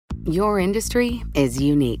Your industry is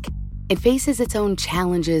unique. It faces its own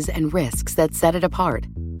challenges and risks that set it apart.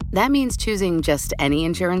 That means choosing just any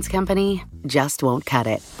insurance company just won't cut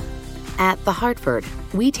it. At The Hartford,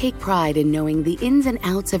 we take pride in knowing the ins and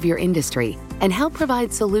outs of your industry and help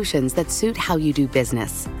provide solutions that suit how you do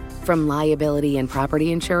business. From liability and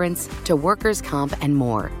property insurance to workers' comp and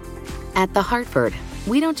more. At The Hartford,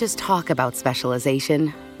 we don't just talk about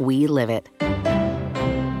specialization, we live it.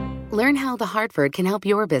 Learn how The Hartford can help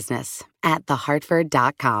your business at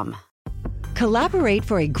thehartford.com. Collaborate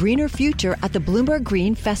for a greener future at the Bloomberg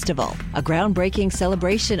Green Festival, a groundbreaking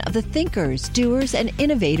celebration of the thinkers, doers, and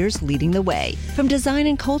innovators leading the way. From design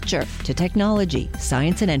and culture to technology,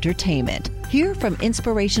 science, and entertainment. Hear from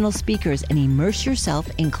inspirational speakers and immerse yourself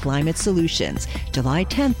in climate solutions. July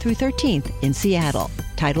 10th through 13th in Seattle.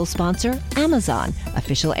 Title sponsor, Amazon.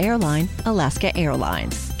 Official airline, Alaska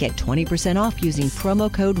Airlines. Get 20% off using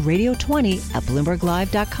promo code Radio20 at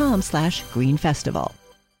BloombergLive.com/greenfestival.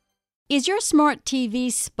 Is your smart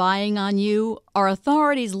TV spying on you? Are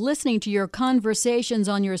authorities listening to your conversations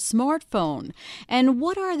on your smartphone? And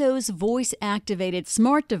what are those voice-activated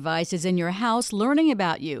smart devices in your house learning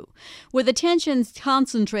about you? With attention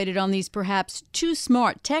concentrated on these perhaps too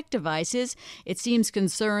smart tech devices, it seems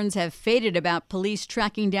concerns have faded about police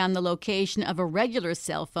tracking down the location of a regular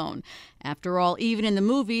cell phone. After all, even in the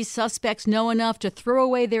movies, suspects know enough to throw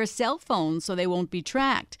away their cell phones so they won't be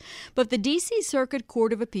tracked. But the D.C. Circuit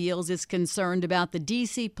Court of Appeals is concerned about the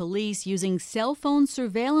D.C. police using cell phone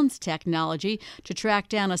surveillance technology to track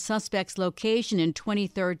down a suspect's location in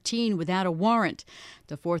 2013 without a warrant.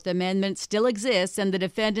 The Fourth Amendment still exists, and the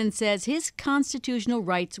defendant says his constitutional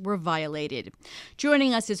rights were violated.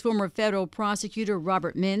 Joining us is former federal prosecutor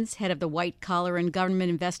Robert Mintz, head of the White Collar and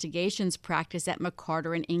Government Investigations practice at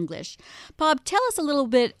McCarter and English. Bob, tell us a little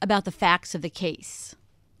bit about the facts of the case.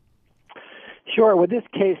 Sure. Well, this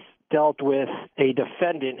case dealt with a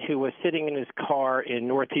defendant who was sitting in his car in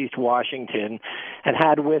Northeast Washington and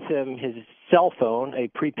had with him his cell phone, a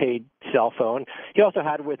prepaid cell phone. He also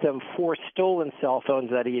had with him 4 stolen cell phones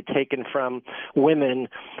that he had taken from women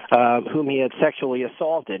whom he had sexually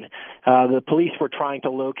assaulted. The police were trying to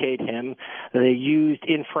locate him. They used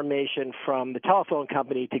information from the telephone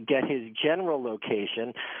company to get his general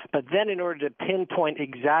location, but then in order to pinpoint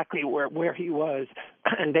exactly where he was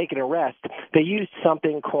and make an arrest, they used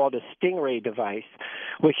something called a Stingray device,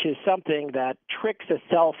 which is something that tricks a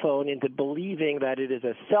cell phone into believing that it is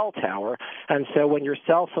a cell tower. And so when your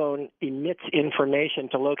cell phone emits information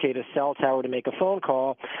to locate a cell tower to make a phone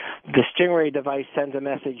call, the Stingray device sends a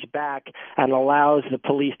message back and allows the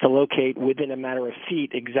police to locate within a matter of feet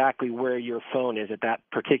exactly where your phone is at that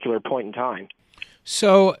particular point in time.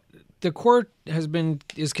 So the court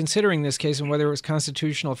is considering this case and whether it was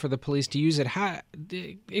constitutional for the police to use it.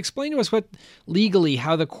 Explain to us legally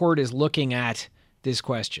how the court is looking at this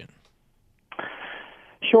question.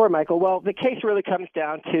 Sure, Michael. Well, the case really comes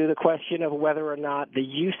down to the question of whether or not the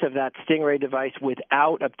use of that Stingray device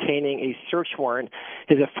without obtaining a search warrant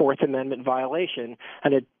is a Fourth Amendment violation,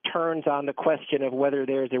 and it turns on the question of whether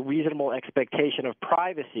there's a reasonable expectation of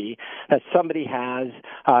privacy that somebody has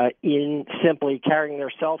in simply carrying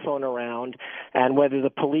their cell phone around, and whether the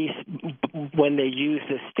police, when they use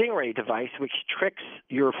the Stingray device, which tricks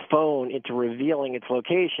your phone into revealing its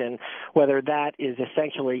location, whether that is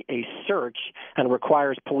essentially a search and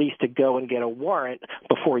requires police to go and get a warrant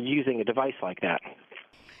before using a device like that.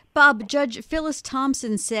 Bob, Judge Phyllis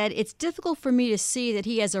Thompson said, it's difficult for me to see that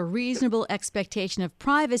he has a reasonable expectation of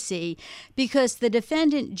privacy because the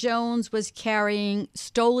defendant Jones was carrying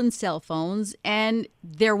stolen cell phones and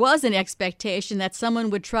there was an expectation that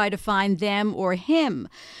someone would try to find them or him.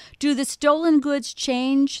 Do the stolen goods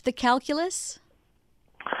change the calculus?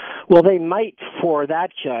 Well, they might for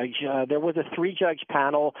that judge. There was a 3-judge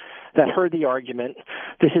panel that heard the argument.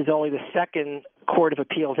 This is only the second court of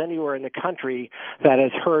appeals anywhere in the country that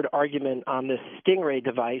has heard argument on this Stingray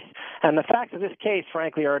device. And the facts of this case,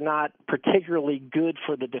 frankly, are not particularly good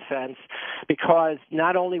for the defense because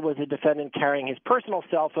not only was the defendant carrying his personal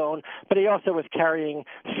cell phone, but he also was carrying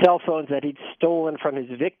cell phones that he'd stolen from his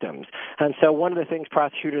victims. And so one of the things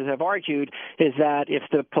prosecutors have argued is that if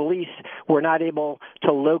the police were not able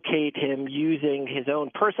to locate him using his own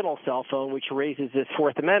personal cell phone, which raises this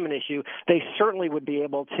Fourth Amendment issue, they certainly would be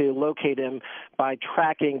able to locate him by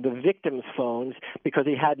tracking the victim's phones because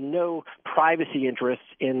he had no privacy interests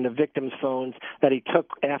in the victim's phones that he took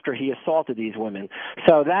after he assaulted these women.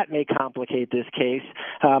 So that may complicate this case,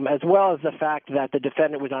 as well as the fact that the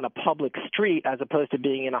defendant was on a public street as opposed to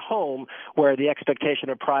being in a home where the expectation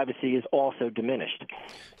of privacy is also diminished.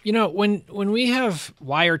 You know, when we have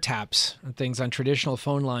wiretaps and things on traditional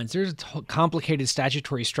phone lines, there's complicated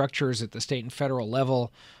statutory structures at the state and federal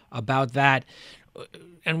level about that.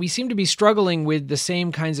 And we seem to be struggling with the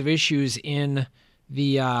same kinds of issues in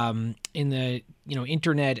the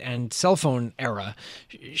internet and cell phone era.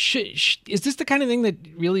 Is this the kind of thing that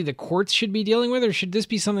really the courts should be dealing with, or should this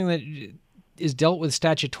be something that is dealt with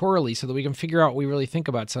statutorily so that we can figure out what we really think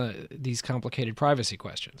about some of these complicated privacy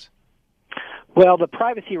questions? Well, the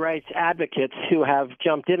privacy rights advocates who have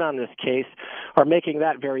jumped in on this case are making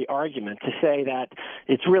that very argument to say that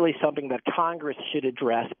it's really something that Congress should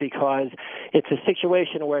address because it's a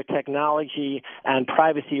situation where technology and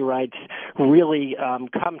privacy rights really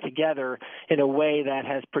come together in a way that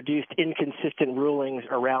has produced inconsistent rulings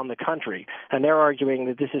around the country. And they're arguing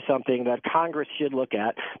that this is something that Congress should look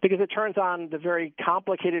at because it turns on the very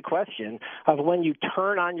complicated question of when you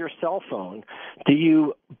turn on your cell phone, do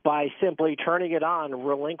you, by simply turning it on,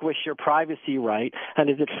 relinquish your privacy right?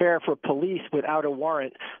 And is it fair for police without a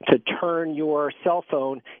warrant to turn your cell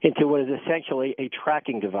phone into what is essentially a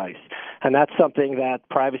tracking device? And that's something that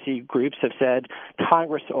privacy groups have said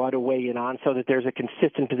Congress ought to weigh in on so that there's a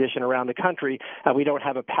consistent position around the country and we don't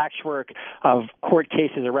have a patchwork of court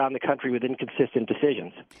cases around the country with inconsistent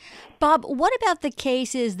decisions. Bob, what about the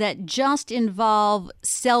cases that just involve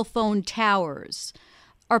cell phone towers?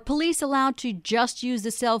 Are police allowed to just use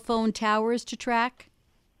the cell phone towers to track?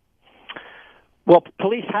 Well,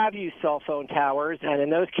 police have used cell phone towers, and in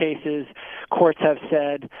those cases, courts have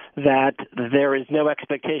said that there is no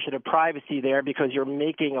expectation of privacy there because you're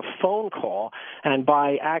making a phone call, and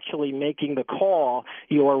by actually making the call,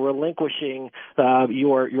 you're relinquishing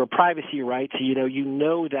your privacy rights. You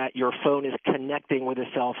know that your phone is connecting with a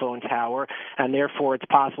cell phone tower, and therefore it's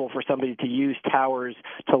possible for somebody to use towers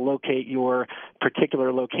to locate your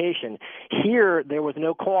particular location. Here, there was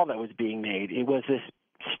no call that was being made. It was this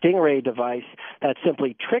Stingray device that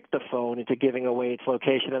simply tricked the phone into giving away its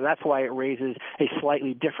location, and that's why it raises a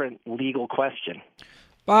slightly different legal question.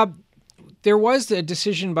 Bob, there was a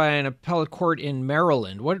decision by an appellate court in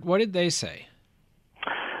Maryland. What did they say?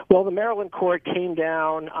 Well, the Maryland court came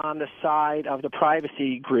down on the side of the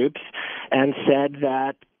privacy groups and said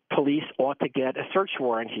that police ought to get a search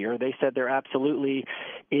warrant here. They said there absolutely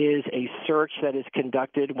is a search that is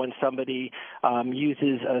conducted when somebody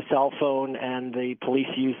uses a cell phone and the police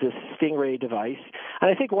use this Stingray device.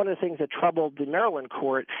 And I think one of the things that troubled the Maryland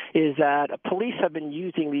court is that police have been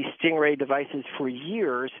using these Stingray devices for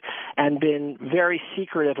years and been very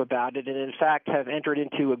secretive about it, and in fact have entered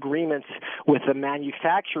into agreements with the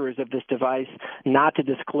manufacturers of this device not to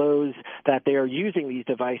disclose that they are using these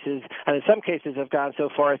devices, and in some cases have gone so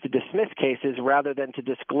far as to dismiss cases rather than to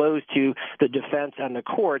disclose to the defense and the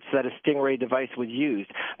courts that a Stingray device was used.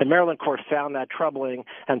 The Maryland court found that troubling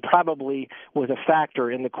and probably was a factor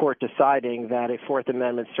in the court deciding that a Fourth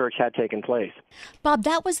Amendment search had taken place. Bob,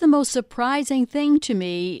 that was the most surprising thing to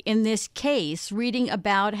me in this case, reading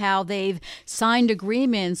about how they've signed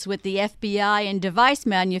agreements with the FBI and device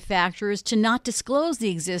manufacturers to not disclose the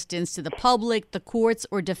existence to the public, the courts,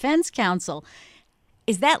 or defense counsel.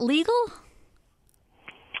 Is that legal?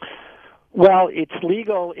 Well, it's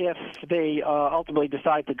legal if they ultimately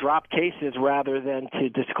decide to drop cases rather than to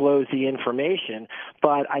disclose the information.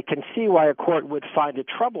 But I can see why a court would find it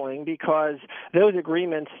troubling because those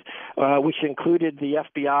agreements, which included the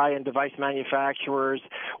FBI and device manufacturers,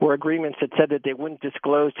 were agreements that said that they wouldn't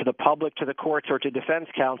disclose to the public, to the courts, or to defense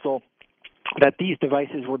counsel that these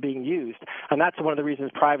devices were being used. And that's one of the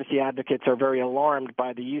reasons privacy advocates are very alarmed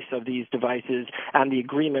by the use of these devices and the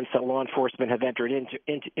agreements that law enforcement have entered into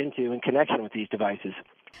in connection with these devices.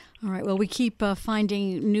 All right. Well, we keep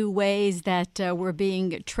finding new ways that we're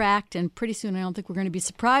being tracked, and pretty soon I don't think we're going to be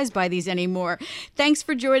surprised by these anymore. Thanks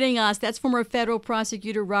for joining us. That's former federal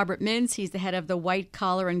prosecutor Robert Mintz. He's the head of the White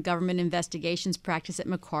Collar and Government Investigations practice at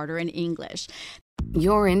McCarter and English.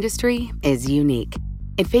 Your industry is unique.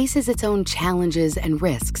 It faces its own challenges and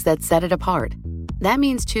risks that set it apart. That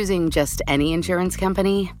means choosing just any insurance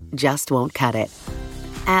company just won't cut it.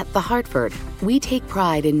 At The Hartford, we take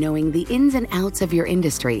pride in knowing the ins and outs of your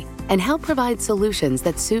industry and help provide solutions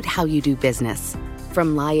that suit how you do business.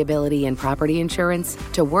 From liability and property insurance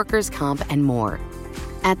to workers' comp and more.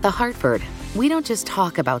 At The Hartford, we don't just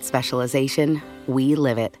talk about specialization, we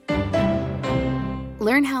live it.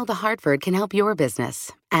 Learn how The Hartford can help your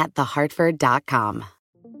business at thehartford.com.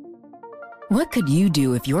 What could you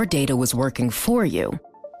do if your data was working for you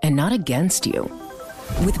and not against you?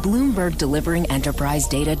 With Bloomberg delivering enterprise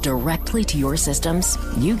data directly to your systems,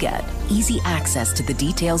 you get easy access to the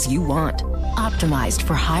details you want, optimized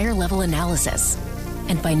for higher level analysis,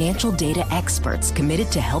 and financial data experts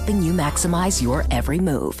committed to helping you maximize your every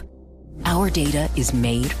move. Our data is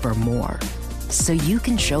made for more, so you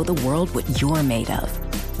can show the world what you're made of.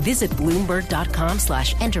 Visit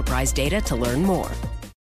Bloomberg.com/enterprise data to learn more.